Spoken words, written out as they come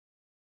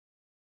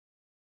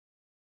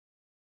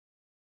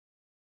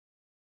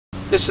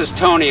This is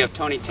Tony of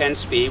Tony 10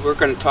 Speed. We're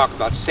going to talk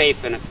about safe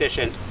and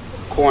efficient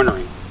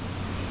cornering.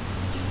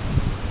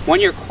 When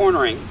you're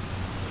cornering,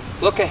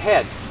 look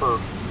ahead for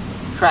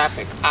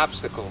traffic,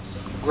 obstacles,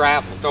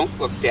 gravel. Don't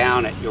look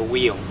down at your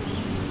wheel.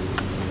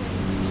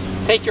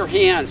 Take your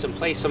hands and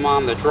place them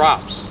on the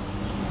drops.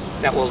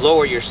 That will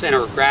lower your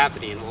center of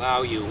gravity and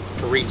allow you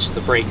to reach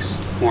the brakes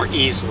more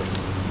easily.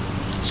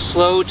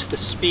 Slow to the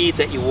speed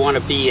that you want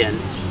to be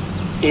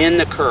in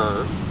the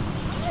curve.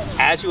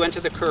 As you enter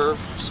the curve,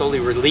 slowly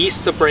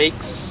release the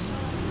brakes,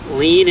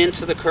 lean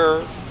into the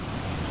curve,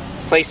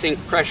 placing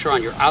pressure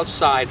on your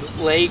outside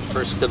leg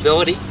for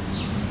stability.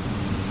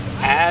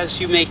 As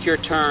you make your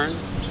turn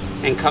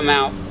and come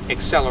out,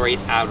 accelerate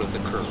out of the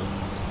curve.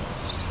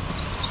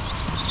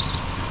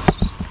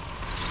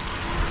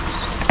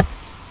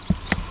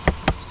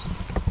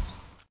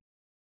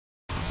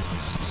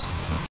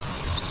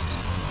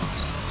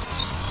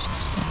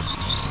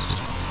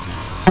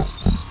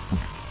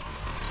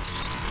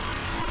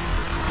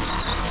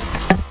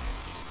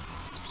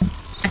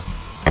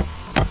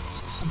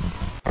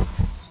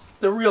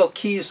 The real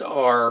keys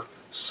are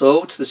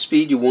slow to the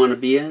speed you want to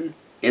be in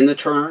the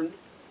turn,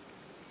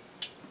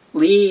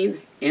 lean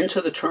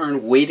into the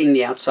turn, weighting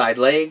the outside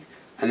leg,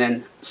 and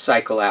then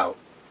cycle out.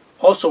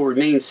 Also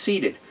remain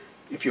seated.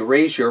 If you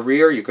raise your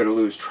rear, you're going to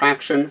lose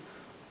traction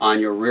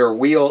on your rear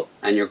wheel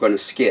and you're going to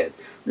skid.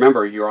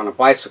 Remember, you're on a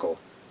bicycle,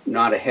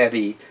 not a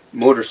heavy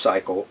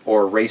motorcycle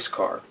or race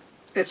car.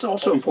 It's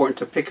also important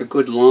to pick a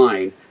good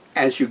line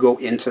as you go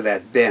into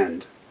that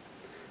bend.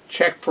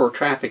 Check for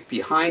traffic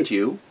behind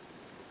you,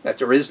 that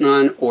there is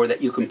none, or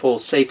that you can pull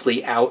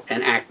safely out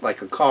and act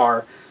like a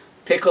car.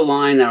 Pick a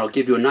line that will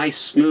give you a nice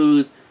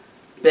smooth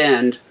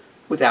bend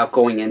without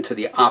going into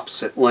the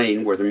opposite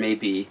lane where there may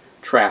be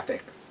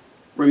traffic.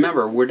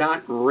 Remember, we're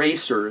not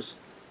racers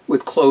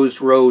with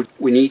closed roads.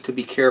 We need to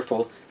be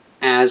careful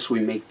as we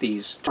make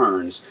these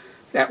turns,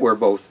 that we're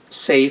both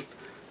safe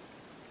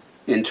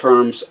in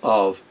terms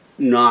of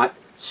not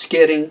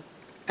skidding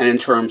and in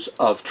terms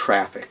of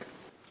traffic.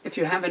 If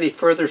you have any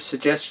further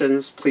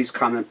suggestions, please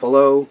comment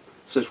below.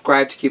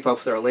 Subscribe to keep up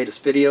with our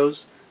latest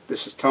videos.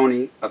 This is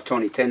Tony of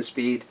Tony 10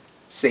 Speed.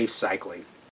 Safe cycling.